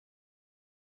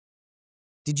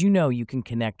Did you know you can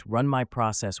connect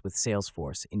RunMyProcess with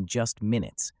Salesforce in just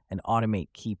minutes and automate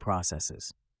key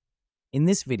processes? In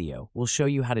this video, we'll show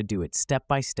you how to do it step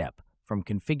by step, from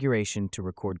configuration to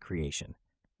record creation.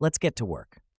 Let's get to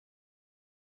work.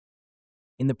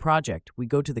 In the project, we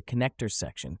go to the Connectors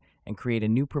section and create a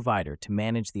new provider to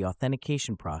manage the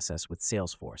authentication process with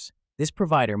Salesforce. This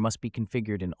provider must be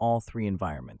configured in all three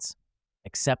environments: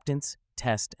 acceptance,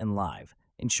 test, and live,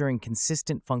 ensuring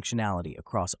consistent functionality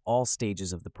across all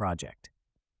stages of the project.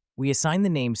 We assign the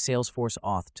name Salesforce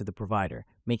Auth to the provider,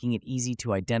 making it easy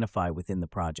to identify within the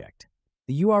project.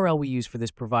 The URL we use for this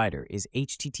provider is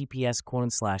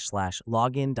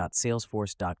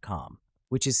https://login.salesforce.com,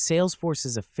 which is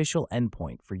Salesforce's official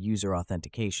endpoint for user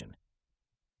authentication.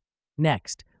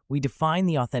 Next, we define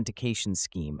the authentication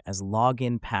scheme as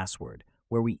login password,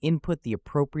 where we input the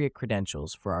appropriate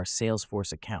credentials for our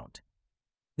Salesforce account.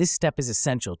 This step is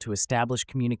essential to establish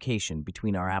communication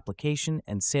between our application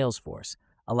and Salesforce,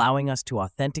 allowing us to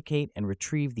authenticate and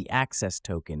retrieve the access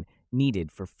token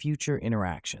needed for future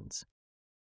interactions.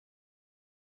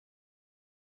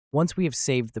 Once we have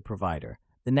saved the provider,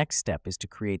 the next step is to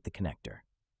create the connector.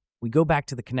 We go back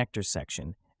to the Connectors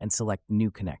section and select New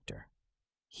Connector.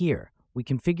 Here, we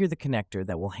configure the connector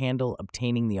that will handle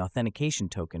obtaining the authentication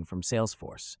token from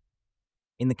Salesforce.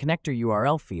 In the connector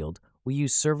URL field, we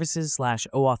use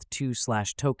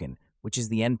services/OAuth2/token, which is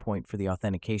the endpoint for the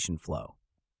authentication flow.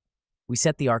 We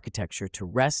set the architecture to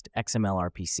REST XML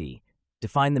RPC,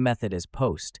 define the method as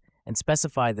POST, and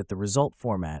specify that the result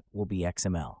format will be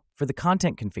XML. For the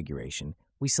content configuration,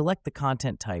 we select the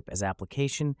content type as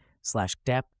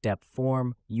application/dep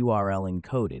form URL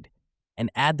encoded, and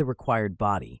add the required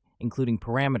body, including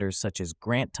parameters such as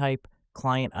grant type,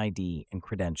 client ID, and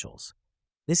credentials.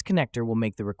 This connector will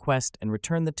make the request and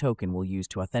return the token we'll use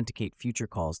to authenticate future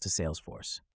calls to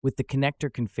Salesforce. With the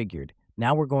connector configured,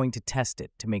 now we're going to test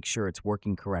it to make sure it's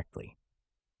working correctly.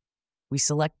 We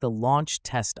select the Launch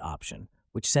Test option,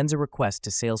 which sends a request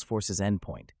to Salesforce's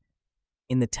endpoint.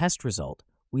 In the test result,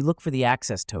 we look for the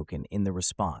access token in the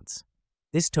response.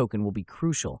 This token will be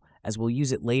crucial as we'll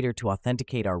use it later to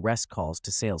authenticate our REST calls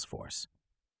to Salesforce.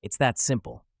 It's that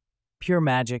simple. Pure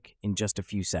magic in just a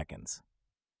few seconds.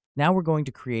 Now we're going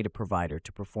to create a provider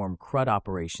to perform CRUD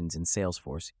operations in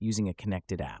Salesforce using a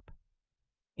connected app.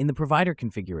 In the provider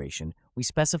configuration, we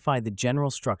specify the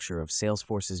general structure of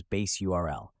Salesforce's base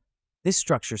URL. This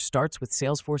structure starts with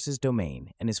Salesforce's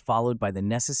domain and is followed by the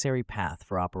necessary path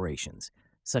for operations,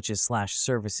 such as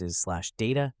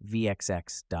 /services/data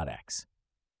vxx.x.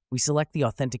 We select the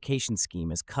authentication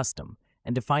scheme as custom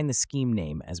and define the scheme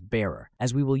name as bearer,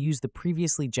 as we will use the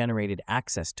previously generated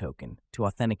access token to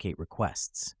authenticate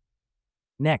requests.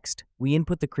 Next, we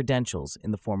input the credentials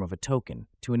in the form of a token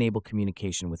to enable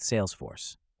communication with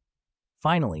Salesforce.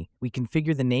 Finally, we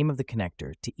configure the name of the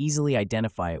connector to easily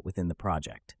identify it within the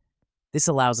project. This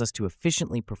allows us to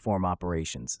efficiently perform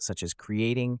operations such as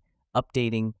creating,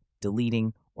 updating,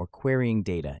 deleting, or querying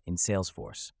data in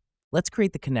Salesforce. Let's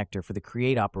create the connector for the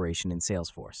create operation in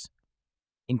Salesforce.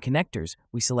 In Connectors,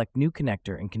 we select New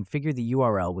Connector and configure the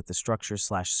URL with the structure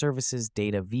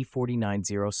 /services/data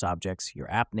v490subjects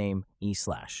your app name e/.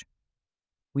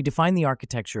 We define the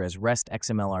architecture as REST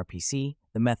XML RPC,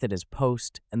 the method as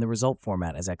POST, and the result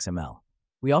format as XML.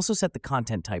 We also set the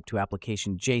content type to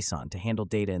application JSON to handle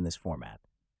data in this format.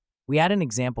 We add an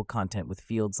example content with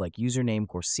fields like username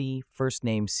C, first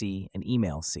name C, and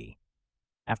email C.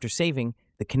 After saving,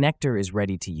 the connector is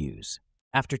ready to use.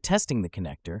 After testing the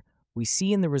connector, we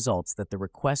see in the results that the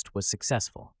request was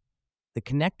successful. The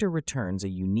connector returns a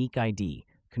unique ID,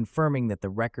 confirming that the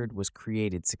record was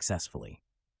created successfully.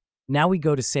 Now we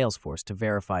go to Salesforce to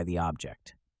verify the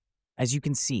object. As you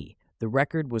can see, the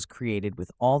record was created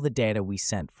with all the data we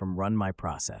sent from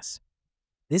RunMyProcess.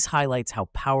 This highlights how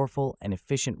powerful and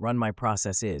efficient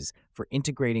RunMyProcess is for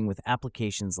integrating with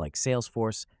applications like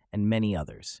Salesforce and many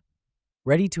others.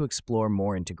 Ready to explore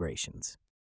more integrations?